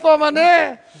نمیفهمم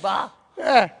نه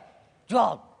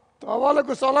جان تا والا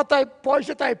گساله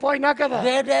پایش پای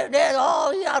نکده نه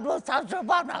هنوز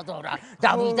تجربه نداره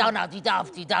دویدن ندیده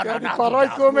افتیدن ندیده کارهای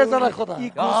کو میزنه خدا این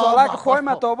گساله که پای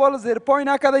متابال زیر پای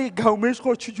نکده یک گومش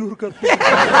خود چی جور کرد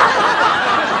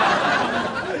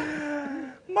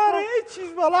مرا هیچ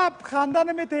چیز والا خنده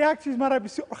نمیده یک چیز مرا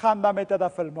بسیار خنده میده در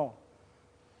فیلم ها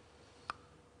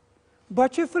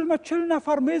بچه فیلم 40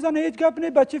 نفر میزنه هیچ گپ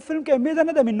نیست بچه فیلم که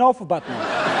میزنه دمی ناف و بطنه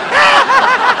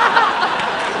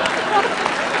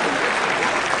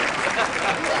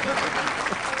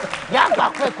یک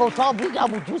وقت کوتاه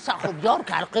بگم و جوس خوب یار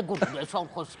کرقه گوشنشان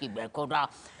خشکی بکنه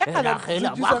خیلی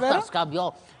وقت است که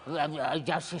بیا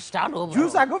جشنشتن و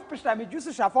جوس گفت پشتمی جوس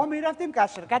شفا میرفتیم که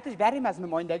از شرکتش بریم از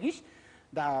نمایندگیش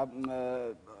در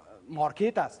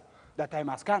مارکت است در تای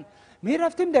مسکن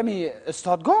میرفتیم دمی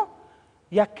استادگاه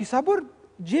یک کیسه بر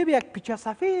جیب یک پیچه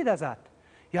سفید زد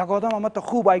یک آدم آمد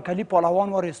خوب ایکلی پالوان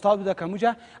وار استاد بوده که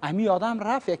موجه امی آدم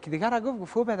رفت یکی دیگر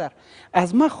گفت بدر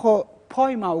از من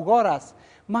پای موگار است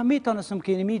من میتونستم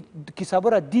که اینمی کیسه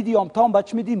بر دیدی تام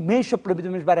بچه میدی میشپل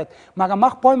بدمش برات مگه من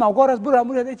پای موگار است بر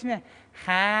امور دیدی چی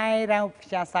خیر او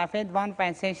پیچه سفید وان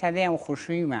پنسه شده ام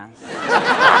خوشوی من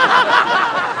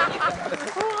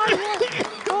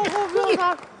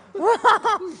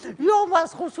یا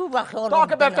از خوشو بخیالم تا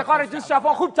که به افتخار جوز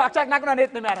شفا خوب چک چک نکنن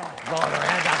ایت نمیره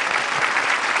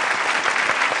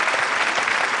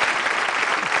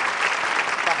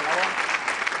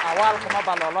اول که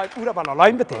ما بلالای او را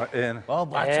بلالایم بته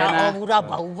بچه ها او را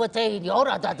به او بته این یا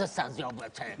را در دست از یا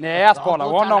بته نه از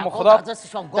پالوان نام خدا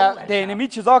دینمی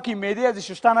چیزا که میدی از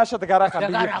ششتن نشد گره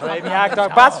خبیگی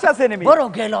بس چه سنمی برو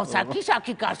گلاسکی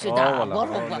شکی کشیدم برو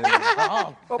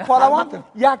پالوان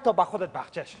یک تا به خودت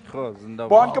بخشش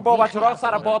با آنکه با بچه را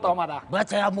سر باد آمده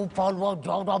بته همون پالوان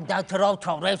جانم در ترا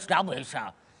چارش نمیشه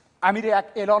امیر یک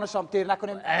اعلانش هم تیر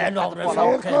نکنیم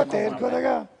تیر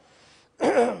کنه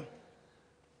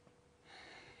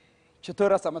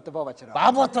چطور است امت بابا چرا؟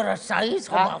 بابا تو را سعیز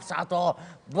خب افسادا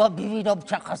و ببینم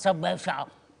چه قسم میشه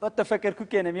تو فکر کو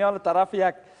که نمیال طرف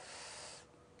یک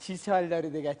چی سال داری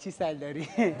دیگه چی سال داری؟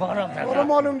 برو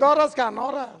معلوم دار است که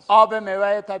انار است آب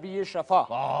میوه طبیعی شفا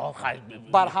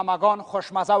بر همگان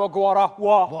خوشمزه و گوارا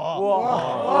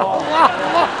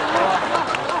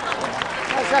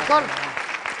تشکر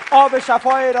آب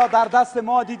شفای را در دست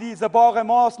ما دیدی ز باغ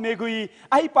ماست میگویی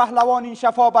ای پهلوان این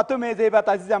شفا به تو میزیبد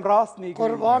عزیزم راست میگویی.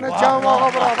 قربان چم آقا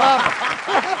برادر.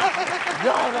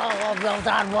 یار آقا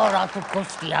برادر ما را تو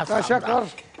کشتی هستم. تشکر.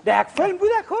 در یک فیلم بود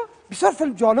اکو بسیار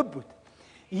فیلم جالب بود.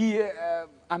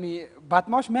 امی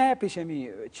بدماش می پیشمی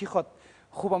چی خود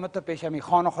خوب آمد تو پیشمی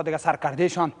خانه خود دیگه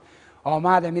سرکردهشان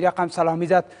آمد امی رقم سلامی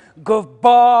زد گفت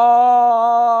با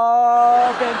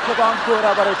بین کدام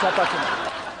کوره برای چطا کنم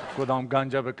کدام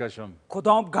گنجه بکشم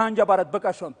کدام گنجه برات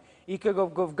بکشم ای که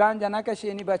گفت گنجه نکشی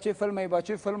یعنی بچه فیلم ای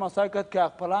بچه فیلم سعی کرد که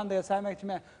اقبالان دیگه سعی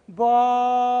میکنه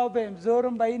با بیم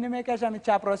زورم به این نمیکشم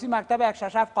چپراسی مکتب یک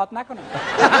ششف قاط نکنم.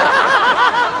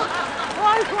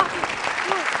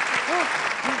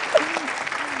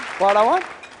 پهلوان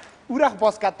او را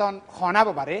باسکتان خانه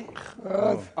ببره.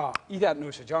 ای در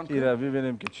نوش جان ای را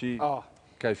ببینیم که چی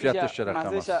کیفیتش چه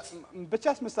رقم است.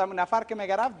 بچست مثل نفر که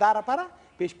میگه رفت در پره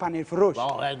پیش پنیر فروش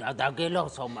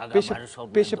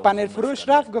پیش پنیر فروش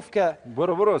رفت گفت که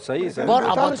برو صحیح برو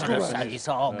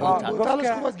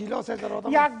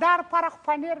یک در پره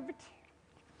پنیر بیتی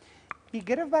ای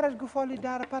گرفت برش گفت آلی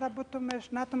در پره بتومش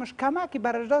نتومش کمکی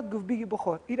برش داد گفت بگی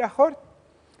بخور ای را خورد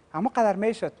همه قدر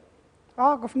میشد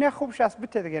گفت نه خوبش است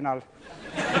بته دیگه نال.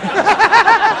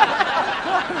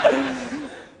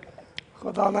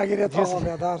 خدا نگیره تا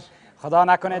بیادر. خدا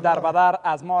نکنه در بدر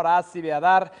از ما را هستی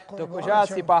بیادر تو کجا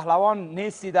هستی پهلوان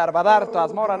نیستی در بدر تو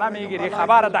از ما را نمیگیری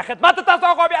خبر در خدمتت است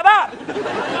آقا بیادر.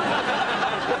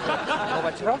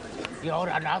 آقا چرا؟ یا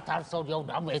را نترسان یا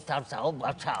نمیترسان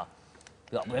بچه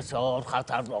یا بسیار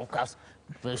خطرناک است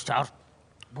بیشتر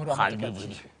خیلی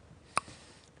بینی.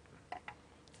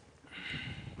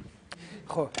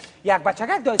 خب یک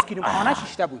بچگک دا اسکریم خانه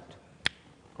شیشته بود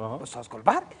استاد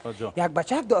گلبرگ یک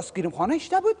بچگک دا اسکریم خانه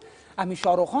شیشته بود امی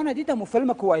شاروخان دید امو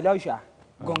فیلم کویلایشه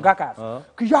گنگه کرد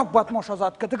که یک بطماش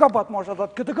زد که دیگه بطماش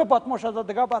زد که دیگه بطماش زد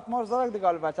دیگه بطماش زد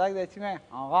دیگه بچگک دا چی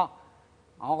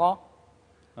آقا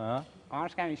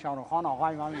آنش که امی شاروخان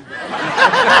آقای ما میگه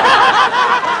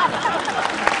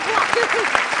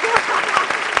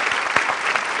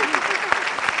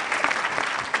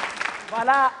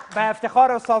والا به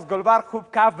افتخار استاد گلبرگ خوب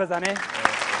کف بزنه.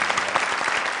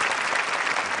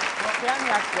 واقعا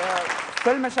یک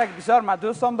فیلمش بسیار من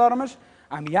دوستم دارمش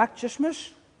ام یک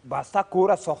چشمش بسته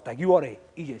کور ساختگی واره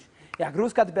ایجش یک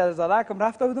روز که به زاده کم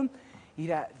رفته بودم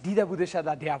ایره دیده بودش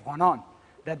در دی افغانان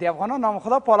در دی افغانان نام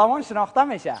خدا پهلوان شناخته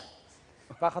میشه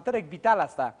به خاطر یک بیتل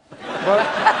هسته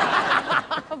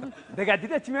دیگه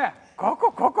دیده چی میگه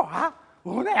کاکو ها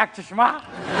اونه یک چشمه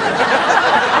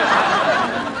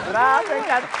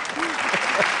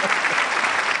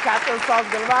کت استاد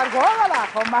گلبرگ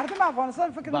خب مردم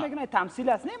افغانستان فکر میکنه تمثیل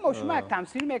است نه ما شما یک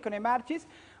تمثیل میکنیم هر چیز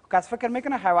کس فکر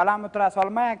میکنه حواله همونطور است. حالا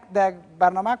من یک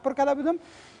برنامه پر کرده بودم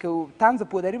که طنز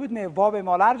پودری بود می باب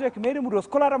مال هر جا که میریم روز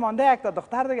کل را مانده یک تا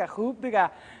دختر دیگه خوب دیگه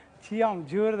چی هم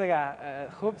جور دیگه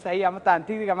خوب صحیح هم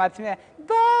تنتیک دیگه مرد چی میگه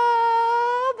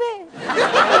بابه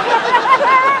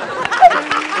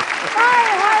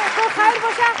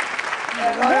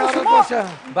خیر باشه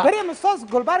بریم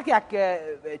استاد گلبرگ یک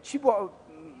چی با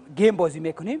گیم بازی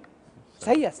میکنیم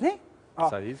صحیح است نه؟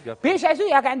 صحیح است. پیش از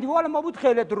یک اندیوال ما بود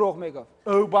خیلی دروغ میگفت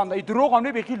او بنده ای دروغ هم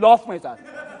نبیخی لاف میزد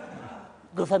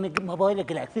گفتم موبایل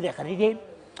گلکسی رو خریدیم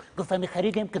گفتم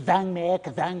خریدیم که زنگ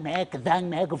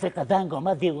میه گفت که زنگ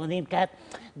آمد دیوانیم کرد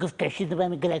گفت کشیدم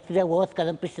به گلکسی رو واس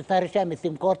کردم پشت سرش هم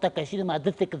سیم کارت کشیدم از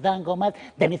دستی که زنگ آمد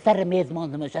دمی سر میز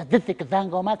ماندمش از دستی که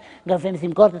زنگ آمد گفتم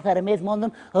سیم کارت سر میز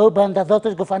ماندم او بنده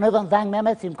ذاتش گفت هنوزم زنگ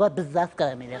میامد سیم کارت بزدست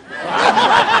کردم میره.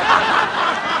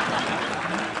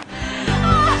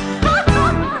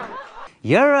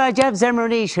 یا عجب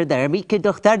زمانی شده می که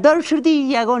دختردار شدی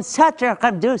یگان 100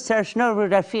 رقم دوست آشنا و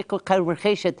رفیق و قوم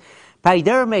خویشت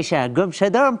پیدا میشه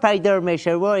گمشدارم پیدا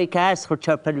میشه وای که از خود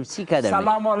چاپلوسی کردم.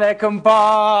 سلام علیکم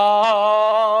بابی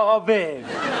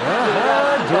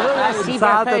جور هستی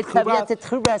بخیر طبیعتت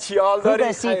خوب است خوب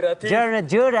هستی جان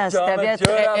جور است طبیعت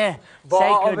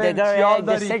سیکردگار یک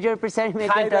دسته جور پرسنش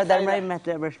میکنی تا در مای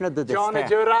مطلب رشنا دو دسته جان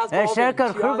جور است شکر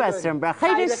خوب هستم بخیر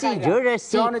هستی جور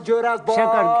هستی جان جور است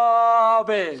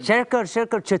بابی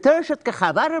شکر چطور شد که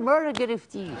خبر ما رو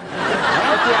گرفتی؟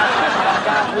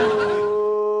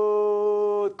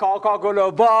 کاکا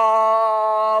گلو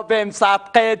بابم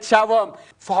صدقت شوم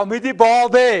فهمیدی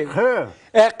بابه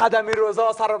قدمی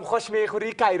روزا سرم خوش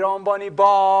میخوری که ایران بانی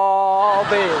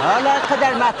بابه حالا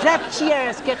قدر مطلب چیه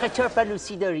است که قچار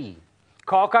پلوسی داری؟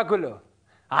 کاکا گلو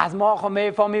از ما خو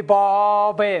میفهمی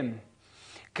بابم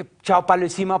که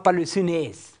چاپلوسی ما پلوسی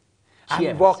نیست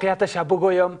همین واقعیتش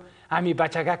بگویم همین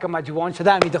بچگه که ما جوان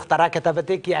شده همین دختره که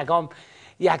تبته که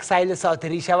یک سیل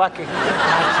ساتری شوه که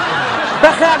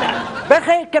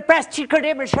بخیر که پس چی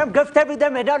کنیمش هم گفته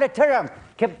بودم ادال ترم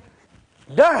که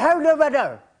در حول و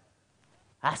بدر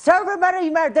احساب برای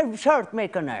مردم شارت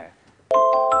میکنه.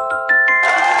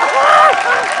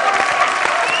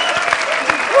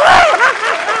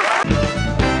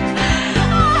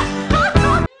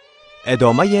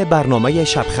 ادامه برنامه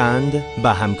شبخند به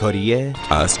همکاری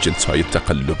از جنس‌های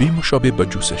تقلبی مشابه به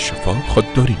جوس شفا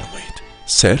خودداری نمایید.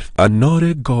 صرف انار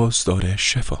گازدار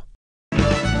شفا.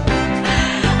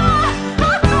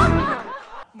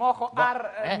 ما خو هر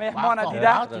مهمان دیده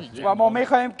و ما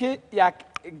میخوایم که یک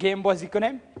گیم بازی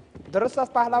کنیم. درست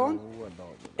است پهلوان؟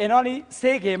 اینانی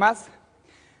 3 گیم است.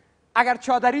 اگر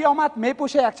چادری آمد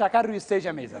میپوشه یک چکر روی استیج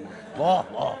میزنه.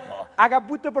 اگر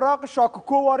بوت براق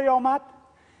شاکوکو واری آمد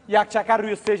یک چکر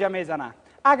روی استیج میزنه.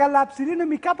 اگر لبسرین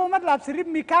میکاپ آمد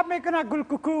لبسرین میکاپ میکنه گل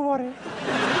کوکو واری.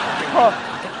 خب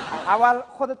اول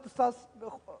خودت استاد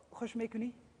خوش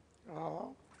میکنی؟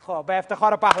 خب به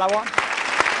افتخار پهلوان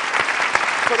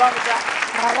خدا میگه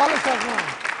اولش از من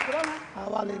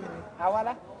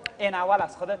اوله این اول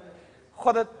است.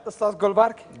 خودت استاد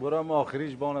گلبرگ برم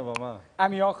آخریش بانه با من.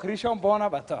 امی آخریش هم بانه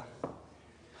به تا.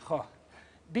 خب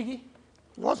بگی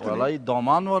والله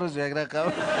دامان وارز یک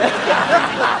رقم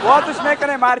وازش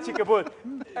میکنه هرچی که بود.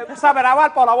 صبر اول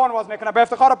پهلوان واز میکنه به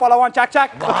افتخار پهلوان. چک چک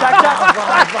چک چک.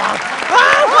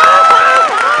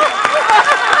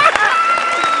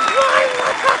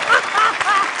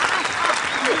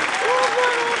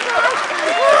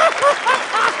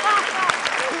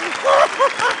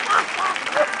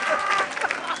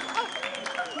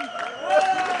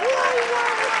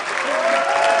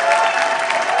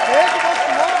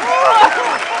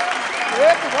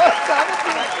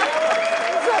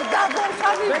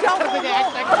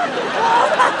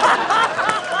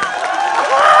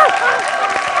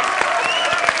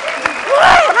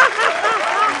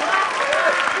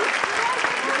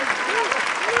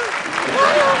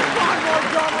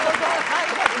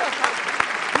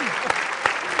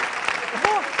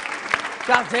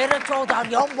 در زیر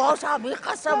چادریان باشم این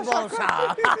قسم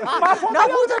باشم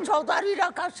نبوده چادری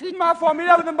را کشید. من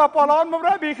فامیل بودم با پهلوان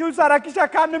مبره بیخی و سرکی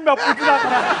شکنیم با پوچی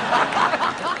نکنم.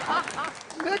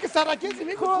 نه که سرکیزی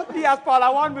میگو دی از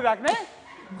پهلوان بودک نه؟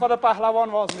 خود پهلوان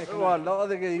واز میکنه.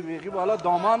 والله دیگه این بیخی بالا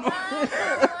دامان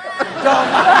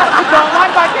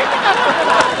دامان بکی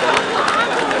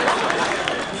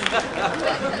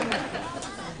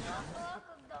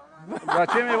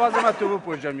بچه میوازه من تو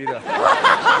بپوشم میره.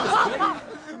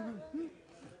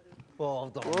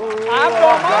 هم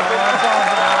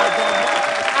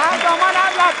دامان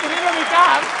هم لبسری رو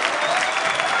میکرد.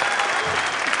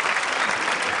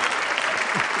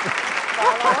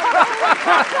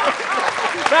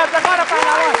 به افتخار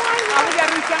پهلوان همون یه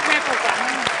روی شک میپوشم.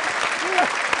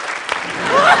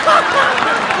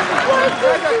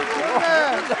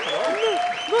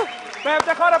 به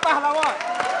افتخار پهلوان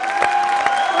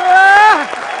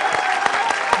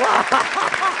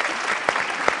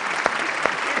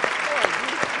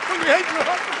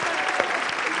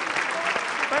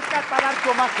بسکت پدر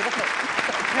کمک بسکت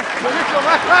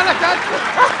کمک منه کن.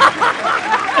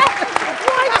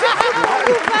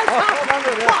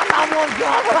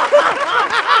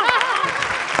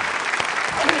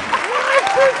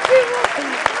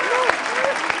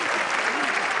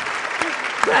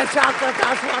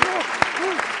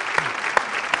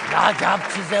 عجب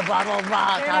چیزه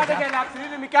برآمد. اینا دیگه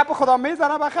لبسرین میکاپ خدا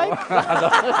میزنه بخیر.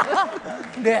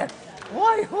 نه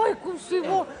وای وای کوسی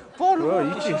پولو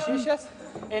این شیش است.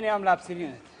 اینی هم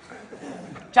لبسرینه.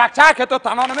 چک چک تو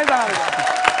تنها نمیزنه.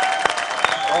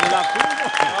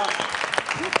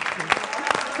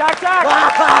 چک چک چک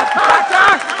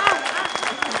چک.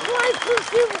 وای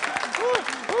کوسی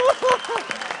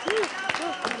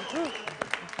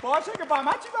باشه که با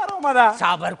من چی بر اومده؟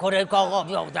 صبر کنه که آقا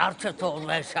بیادر چطور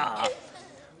میشه.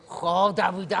 خب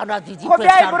دویدن دیدی خب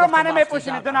بیایی برو منو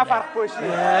میپوشینی 2 نفر پوشی.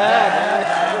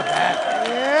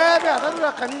 بیادر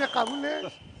رقمین قبول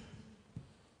نیست.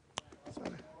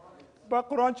 با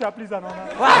قرآن چپلی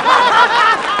زنانه. وای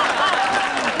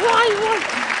وای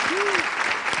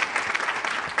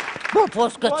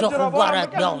بپوش که چه خوب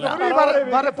برد میایم.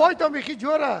 برای پای تا میخی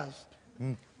جور است.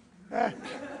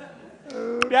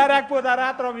 بیار یک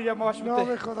پودرات رو میگه ماش بوده.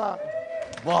 نام خدا.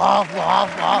 واه واه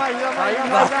واه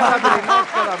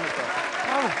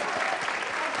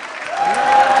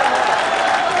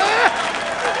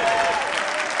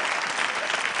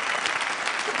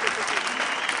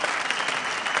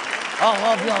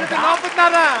آقا بیادر نابود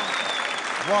نره.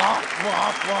 واه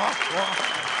واه واه واه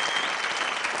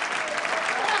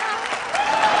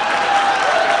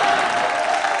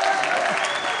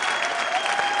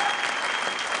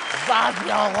بعد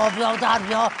بیا آقا بیادر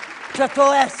بیا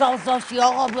چطور احساس داشتی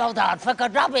آقا برادر؟ فکر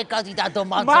نمی‌کردی در دو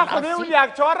منزل ما خونه اون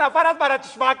یک چهار نفر از برای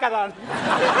چشمک کردن.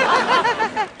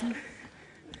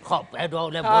 خب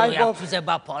ادوله برو یک چیز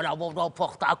با پالوان را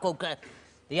پخته کن که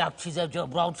یک چیز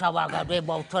جبران شو اگر به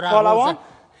موتور پالوان؟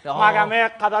 مگه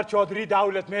قدر چادری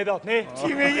دولت میداد نه؟ چی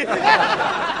میگی؟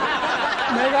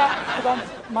 میگه کدام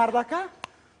مردکه؟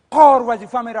 قار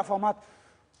وظیفه میرفت آمد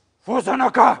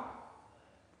فوزنکه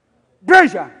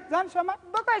بیشه زن شما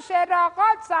بکشه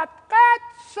راقات صدقت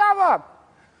شواب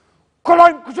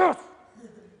کلایم کجاست؟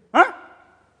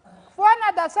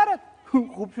 فوانه در سرت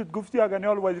خوب شد گفتی اگر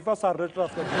نیال وظیفه سر رشت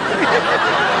رفته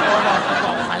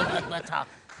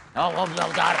آقا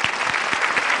برادر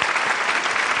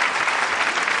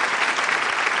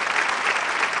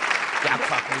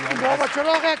بابا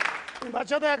چراغ این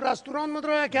بچه در یک رستوران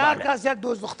مدره که هر کس یک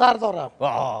دوست دختر داره.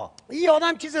 این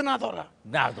آدم چیز نداره.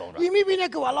 این میبینه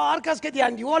که والا هر کس که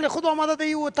دیندیوال خود آمده در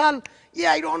این هتل این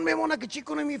ایران میمونه که چی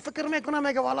کنم این فکر میکنه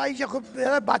میگه والا اینجا خب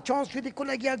بچانس شدی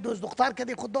کلگی یک دوست دختر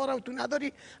که خود داره و تو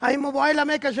نداری. این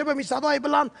موبایل میکشه به می صدای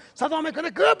بلند صدا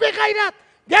میکنه که بی غیرت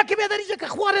بیا که بیادر اینجا که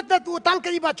خوارت در هتل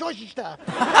کردی بچه ها شیشته همه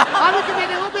که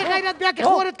میگه او بی غیرت بیا که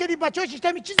خوارت کردی بچه ها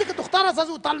شیشته می چیزی که دختر است از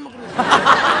هتل مگروز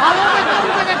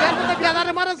همه میگه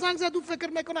بیادر مرا زنگ زد او فکر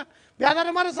میکنه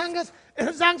بیادر مرا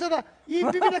زنگ زده این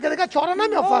ببینه که دیگه چاره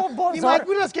نمیافه این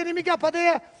مجبور است که نمیگه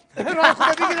پده راه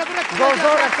خود بگیره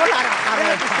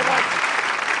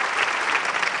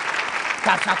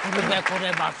تشکر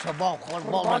میکنه با شما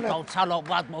قربانتان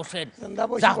سلامت باشید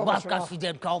زحمت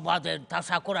کشیدین که آمدین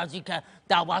تشکر از اینکه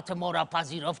دعوت ما را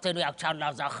پذیرفتین و یک چند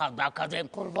لحظه خنده کردیم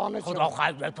خدا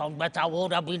خیرتان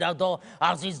بتوانه بیننده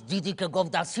عزیز دیدی که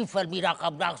گفت در 30 فیلمی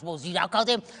رقم نقش بازی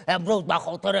نکردیم امروز به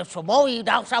خاطر شما این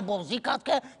نقش بازی کرد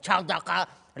که چند دقیقه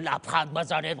لبخند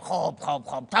بزنین خوب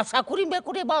تشکری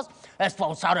میکنیم از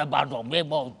اسپانسر برنامه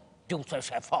ما جوس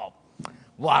شفا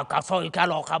و کسایی که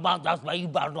علاقه‌مند است به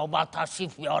این برنامه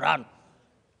تشریف بیارن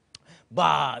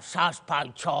با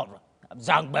 654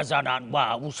 زنگ بزنن و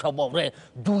اون شماره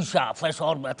دوشه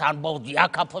فشار بتن باز یک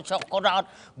پشت کنن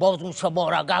باز اون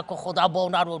شماره گه که خدا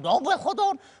بانه رو نام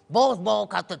خودن باز با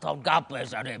کتتان گپ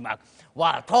بزنیم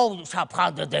و تا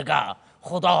شبخند دیگه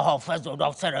خدا حافظ و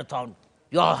ناصرتان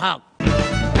یا حق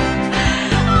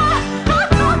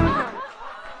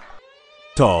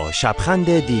تا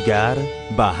شبخند دیگر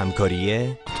با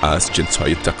همکاری از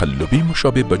جنس‌های تقلبی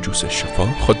مشابه به جوس شفا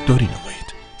خودداری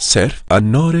نمایید. صرف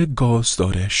انار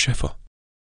گازدار شفا.